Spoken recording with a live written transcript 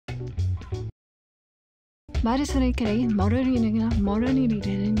Barisare kere morani nega morani ni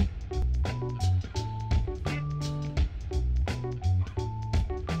deni.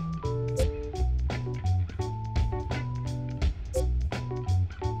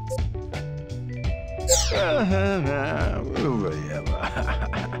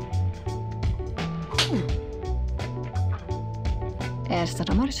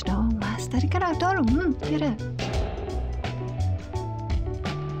 Erster morgens nou, maar ster ik eruit daarom, kere.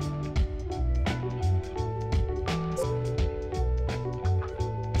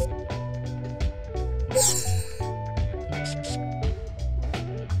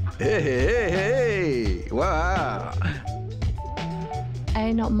 Hey, wow.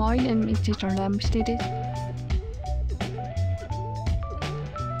 Hij not mine en ik zit er dan besteed.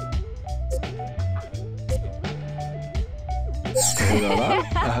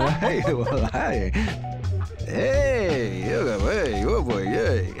 Hey, well, hi. Hey, oh boy,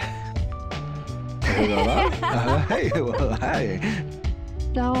 yay. Hey, well, hi.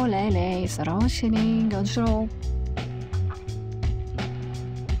 Đâu lele, saroshining, gonshro.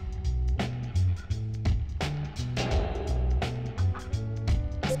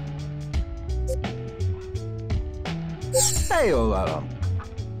 Hey, well,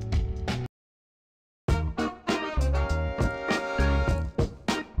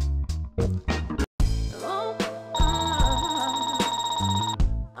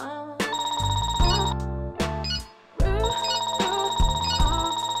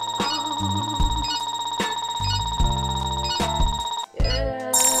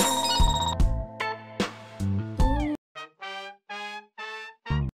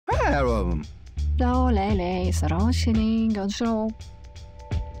 Đâu lele, saroshining, gonshro.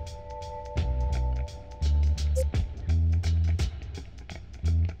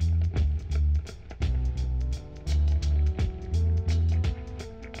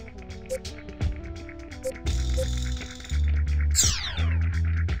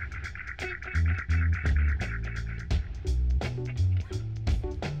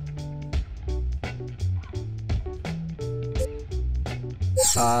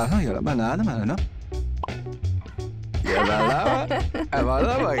 You're a banana, man. You're a lava.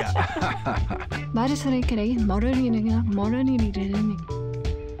 Barisare kere morani nega morani ni deni.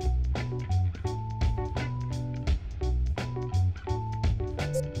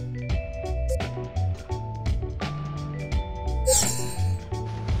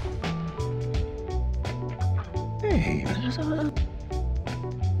 Hey,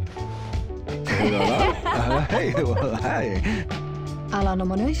 hey, well, hi. Alla no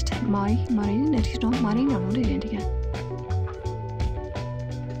monoist, mai marini netino marina no deni.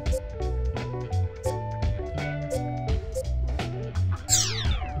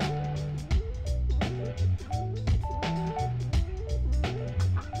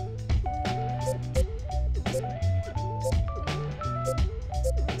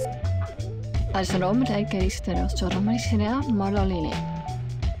 Als een oom het kees terug, zo dan is het moralini.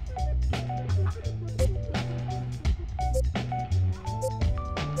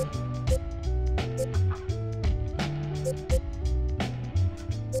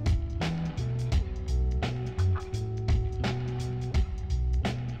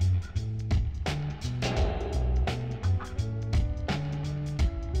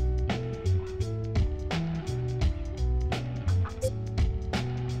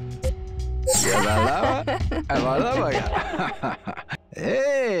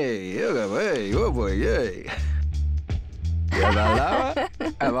 Hey, oh boy, yay.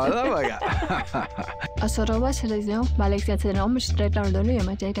 Als er was het zo, maar ik zet een omstreed naar de luie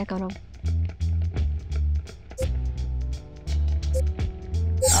met deze kant.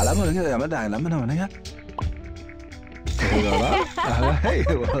 Allemaal dingen die we daar hebben gedaan. Hey,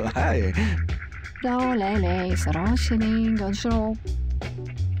 well, hi. Đâu lele, saroshining, gonshro.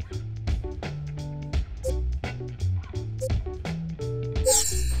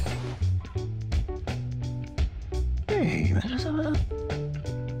 Hey,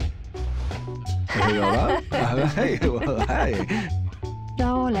 hey, well, hi.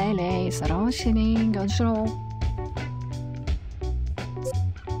 Đâu lele, saroshining, gonshro.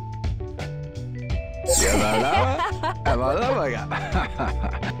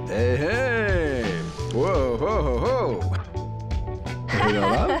 Hey, hey. Whoa, whoa, whoa.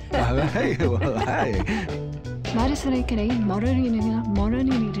 Hey, well, hi. Barisare kere morani nega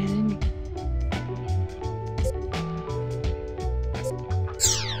morani ni deni.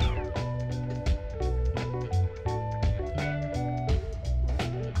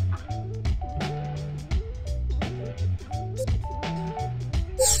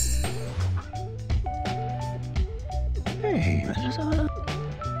 Hey,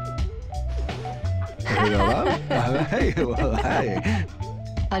 Hey, well, hey.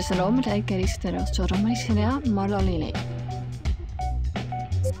 Als Roma dai caristeros, Roma sinea mololile.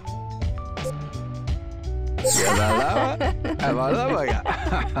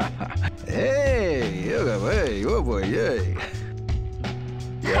 Hey, yo boy, yay.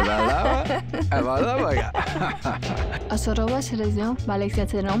 Als Roma televizion, Malaysia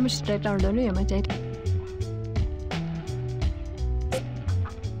televizion straight out the room, Jake.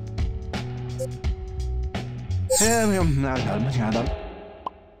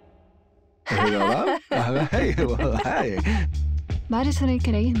 Hey, well, hey. Marisari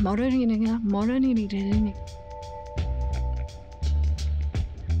kare, morani reading.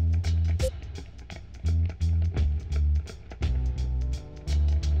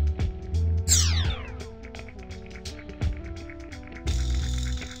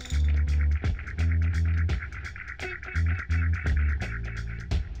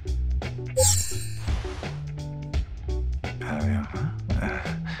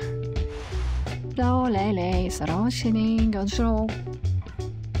 Đâu lele, sarò shining, gonshro.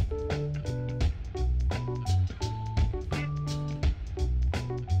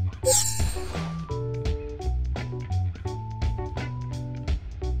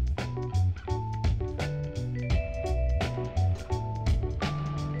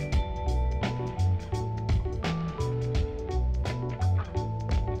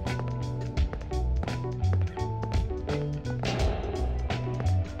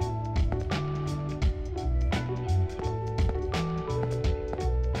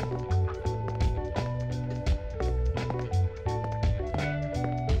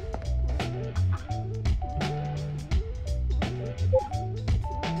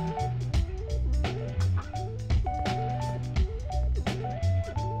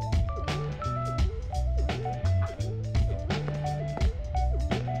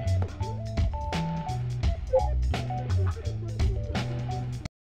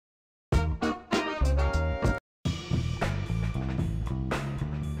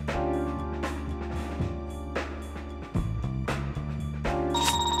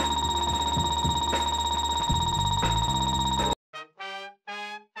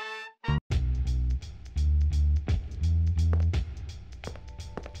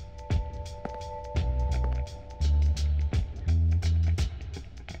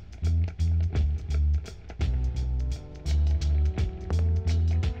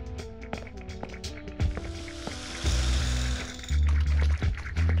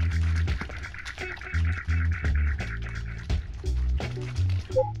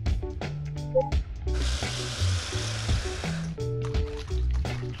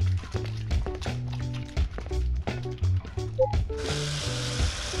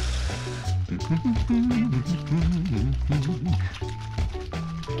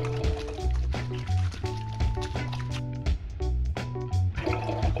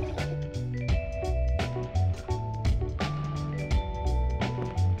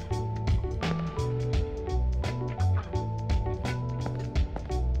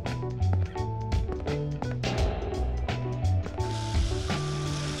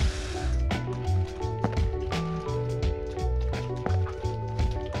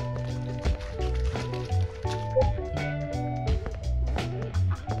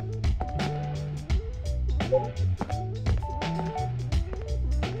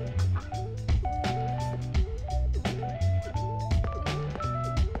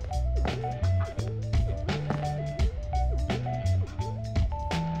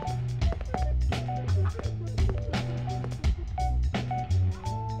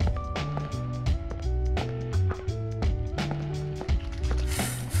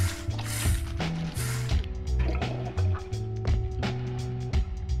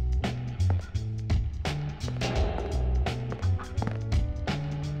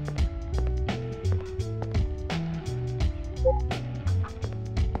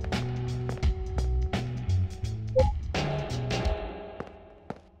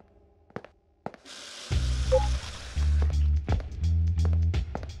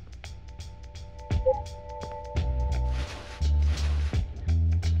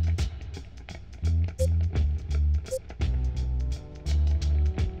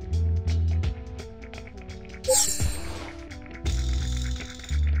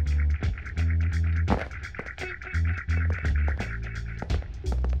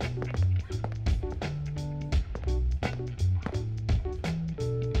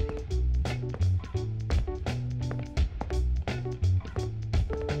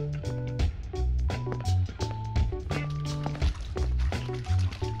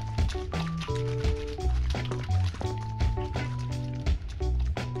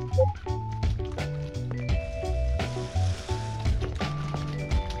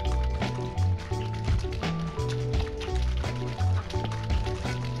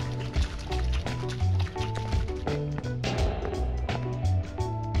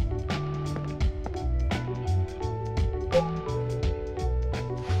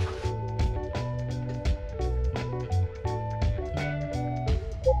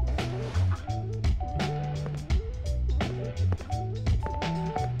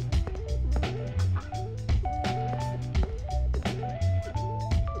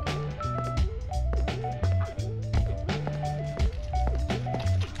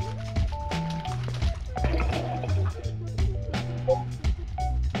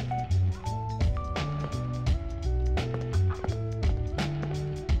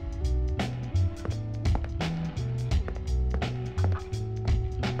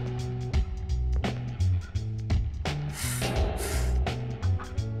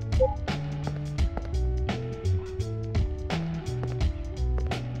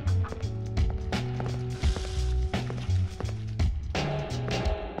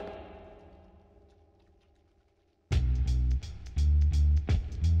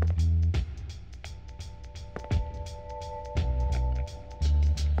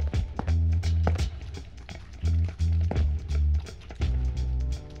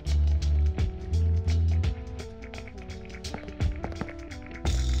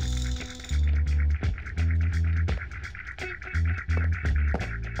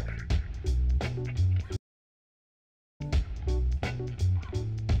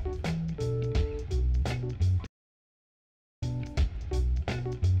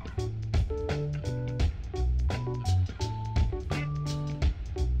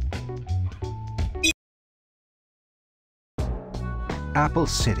 Apple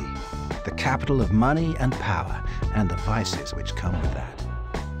City, the capital of money and power, and the vices which come with that.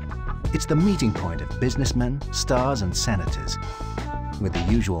 It's the meeting point of businessmen, stars, and senators, with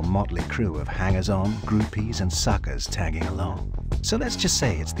the usual motley crew of hangers-on, groupies, and suckers tagging along. So let's just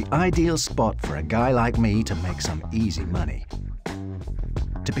say it's the ideal spot for a guy like me to make some easy money,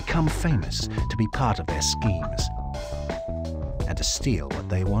 to become famous, to be part of their schemes, and to steal what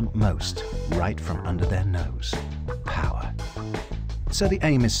they want most right from under their nose: power. So the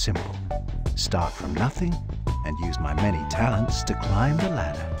aim is simple: start from nothing and use my many talents to climb the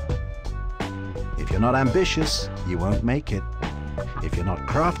ladder. If you're not ambitious, you won't make it. If you're not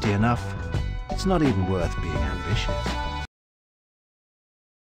crafty enough, it's not even worth being ambitious.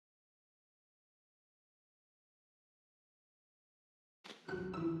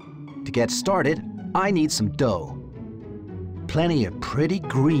 To get started, I need some dough. Plenty of pretty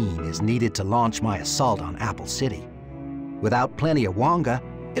green is needed to launch my assault on Apple City. Without plenty of wonga,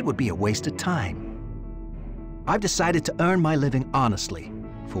 it would be a waste of time. I've decided to earn my living honestly,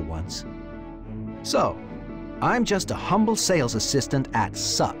 for once. So, I'm just a humble sales assistant at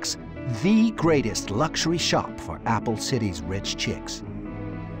Sucks, the greatest luxury shop for Apple City's rich chicks.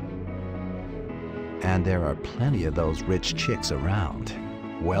 And there are plenty of those rich chicks around.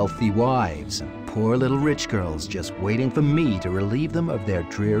 Wealthy wives and poor little rich girls just waiting for me to relieve them of their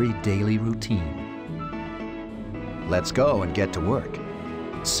dreary daily routine. Let's go and get to work.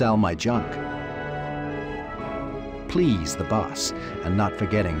 Sell my junk. Please the boss, and not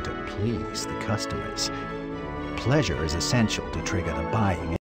forgetting to please the customers. Pleasure is essential to trigger the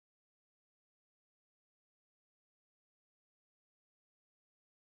buying.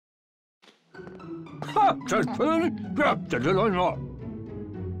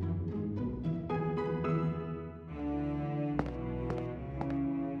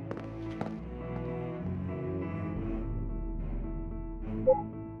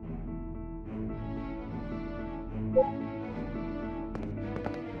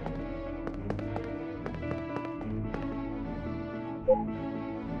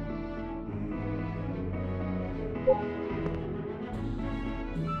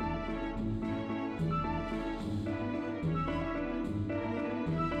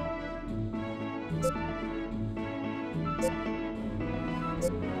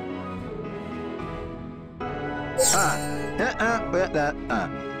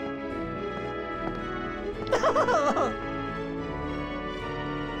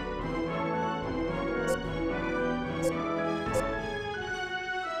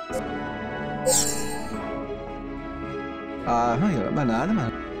 Banana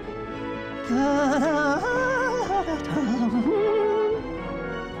man.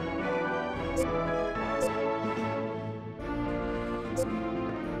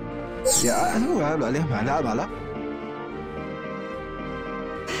 Dạ, lại liên hoàn đã bà lắm.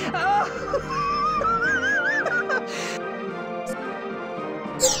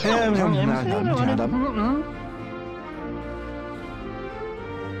 Em đấm.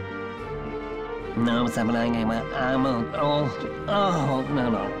 No, sama lang ngay mà no.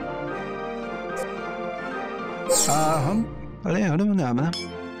 Không, lấy ở đó mà làm lắm.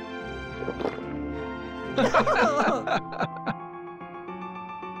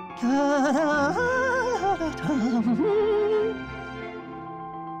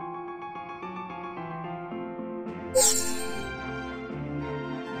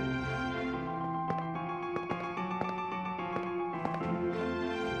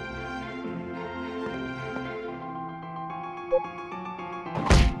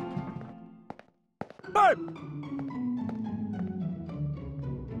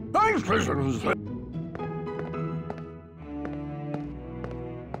 Thanks, prisoners.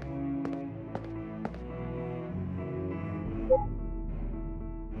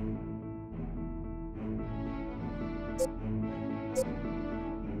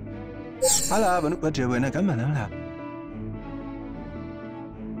 Hala, vẫn chưa về nơi cấm mà nó là.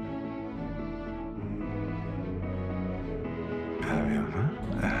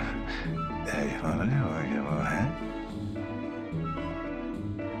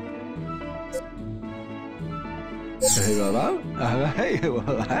 Hey, Baba. Hey,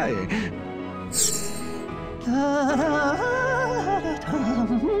 hey.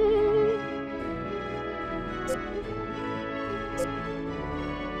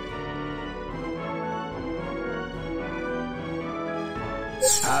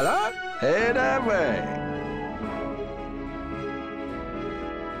 Hello? Hey, that way.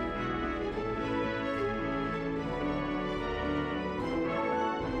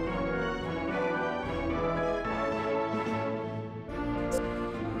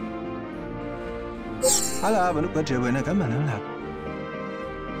 Hala, vẫn chưa về nơi cấm mà nó là.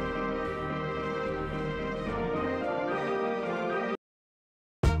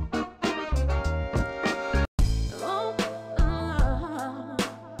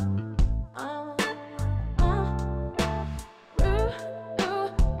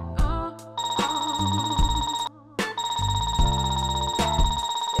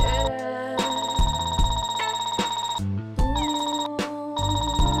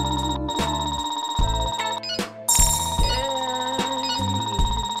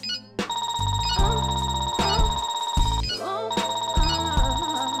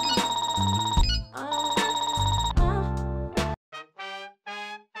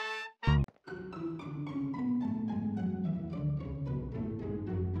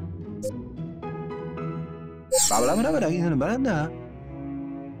 Habla, baranda.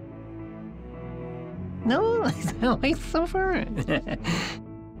 No, it's so far.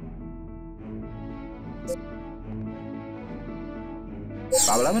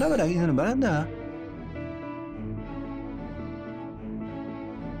 Habla, baranda.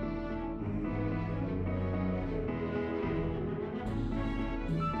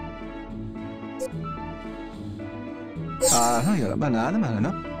 No, you're banana,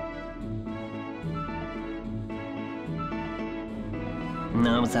 no?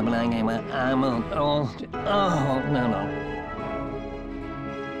 No, sa pala ngay mà oh, no.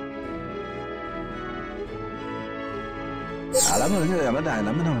 Lắm rồi, cái bắt đài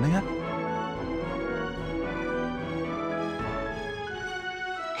lắm rồi đấy.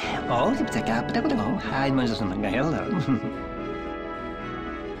 Oh, sa ka, pero ko hai man sa ngayon lang.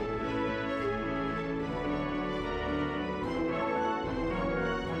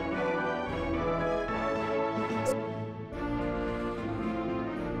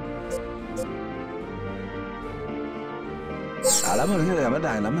 Lắm rồi, cái bắt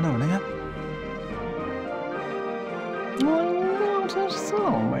đài lắm rồi đấy. No, just so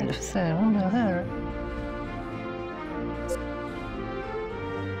much sound her.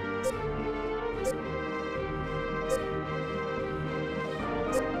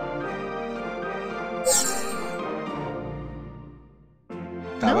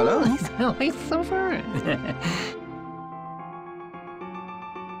 Hello? No, it's so far.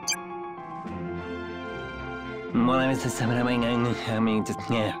 Mulai sa sabi ng aming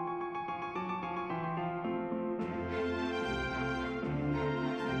niya.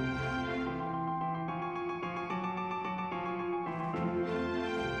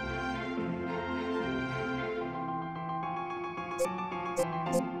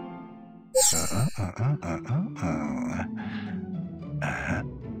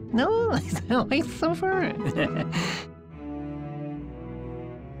 No, it's so far.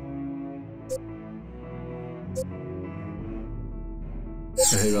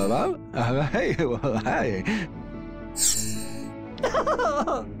 Hey, well, hey, well, hey.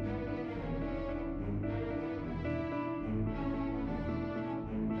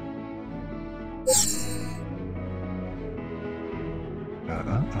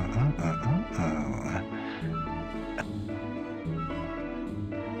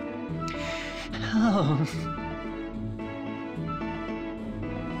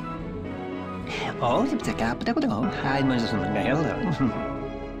 Oh, sa ka, pero ko hai man sa ngayon lang.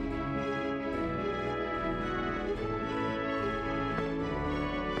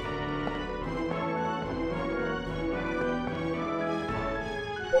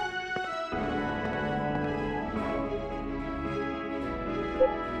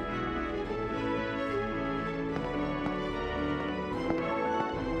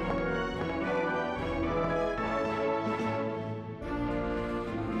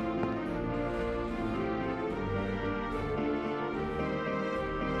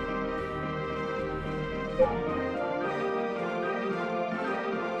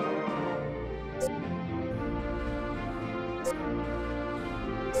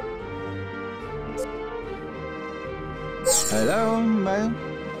 Hello, bạn.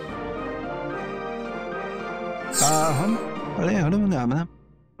 Không, lấy ở đó mình làm lắm.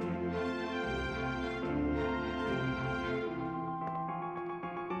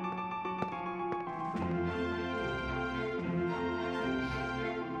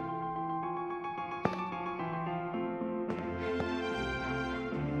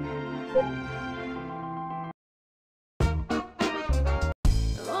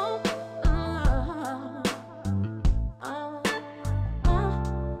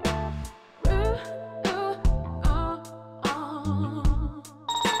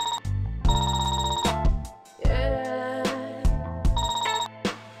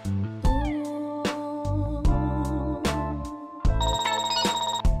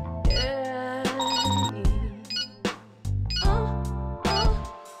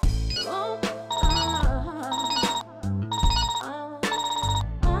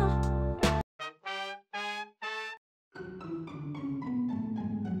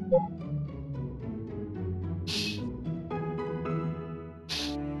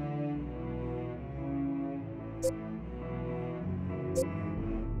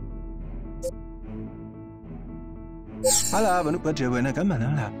 Hala, vẫn có chuyện này cấm mà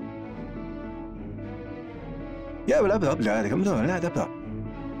nó làm. Yeah, but I'm thì cấm thôi, là đáp rồi.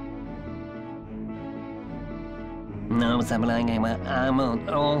 No, sa pala ngay mà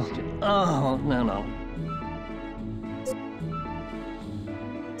oh, no.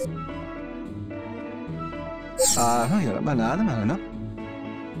 Nó hiểu là banana mà nó.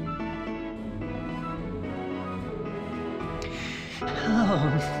 Oh.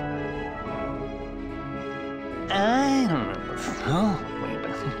 I don't know. Oh, wait a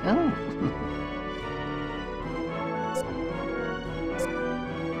minute. Oh.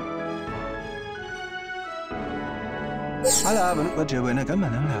 Hala, vẫn có chiều na cấm mà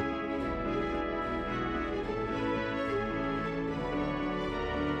nó là.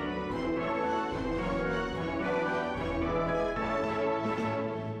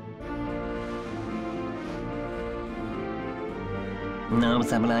 No,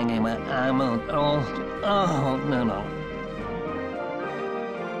 sabi lang ngayon maamo. Oh, no.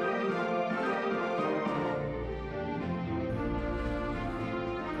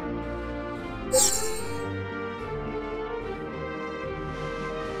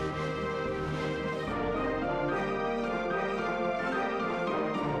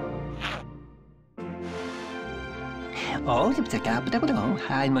 Oh, di ba ka? Ba't ako na?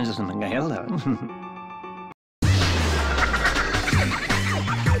 Hi, man sa mga hello.